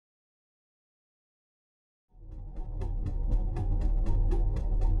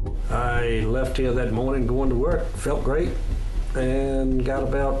I left here that morning going to work, felt great, and got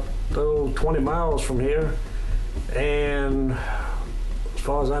about 20 miles from here, and as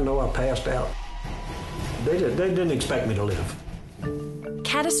far as I know, I passed out. They didn't expect me to live.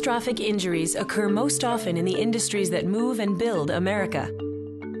 Catastrophic injuries occur most often in the industries that move and build America.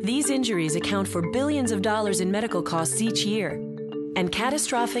 These injuries account for billions of dollars in medical costs each year, and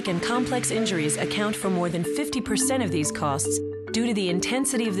catastrophic and complex injuries account for more than 50% of these costs due to the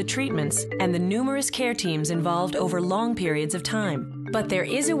intensity of the treatments and the numerous care teams involved over long periods of time. But there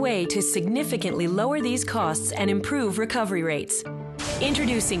is a way to significantly lower these costs and improve recovery rates.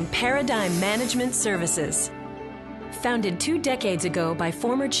 Introducing Paradigm Management Services. Founded 2 decades ago by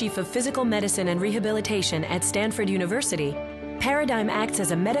former Chief of Physical Medicine and Rehabilitation at Stanford University, Paradigm acts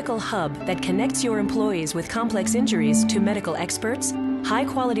as a medical hub that connects your employees with complex injuries to medical experts,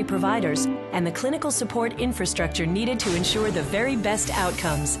 high-quality providers, and the clinical support infrastructure needed to ensure the very best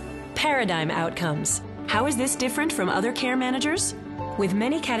outcomes. Paradigm Outcomes. How is this different from other care managers? With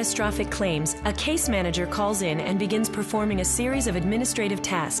many catastrophic claims, a case manager calls in and begins performing a series of administrative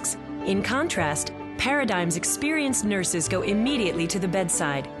tasks. In contrast, Paradigm's experienced nurses go immediately to the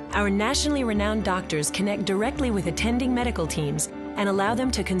bedside. Our nationally renowned doctors connect directly with attending medical teams and allow them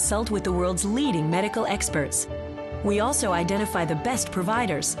to consult with the world's leading medical experts. We also identify the best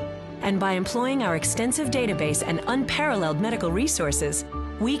providers, and by employing our extensive database and unparalleled medical resources,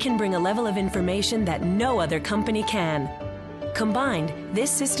 we can bring a level of information that no other company can. Combined,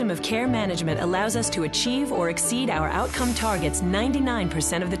 this system of care management allows us to achieve or exceed our outcome targets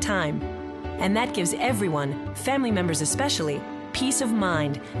 99% of the time. And that gives everyone, family members especially, peace of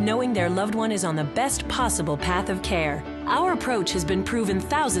mind, knowing their loved one is on the best possible path of care. Our approach has been proven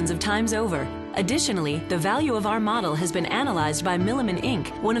thousands of times over. Additionally, the value of our model has been analyzed by Milliman Inc.,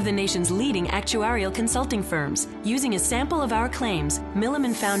 one of the nation's leading actuarial consulting firms. Using a sample of our claims,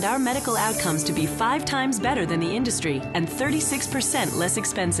 Milliman found our medical outcomes to be 5 times better than the industry and 36% less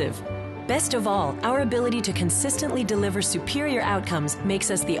expensive. Best of all, our ability to consistently deliver superior outcomes makes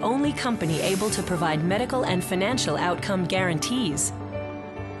us the only company able to provide medical and financial outcome guarantees.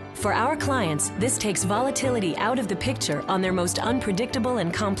 For our clients, this takes volatility out of the picture on their most unpredictable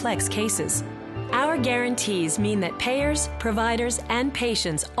and complex cases. Our guarantees mean that payers, providers, and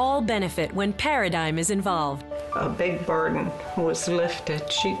patients all benefit when Paradigm is involved. A big burden was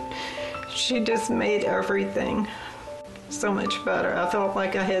lifted. She just made everything so much better. I felt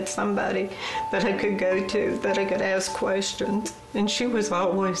like I had somebody that I could go to, that I could ask questions, and she was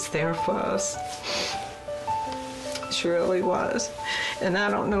always there for us. She really was. And I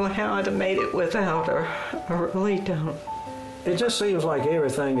don't know how I'd have made it without her. I really don't. It just seems like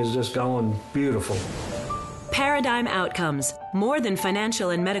everything is just going beautiful. Paradigm Outcomes. More than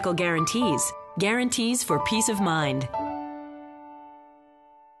financial and medical guarantees. Guarantees for peace of mind.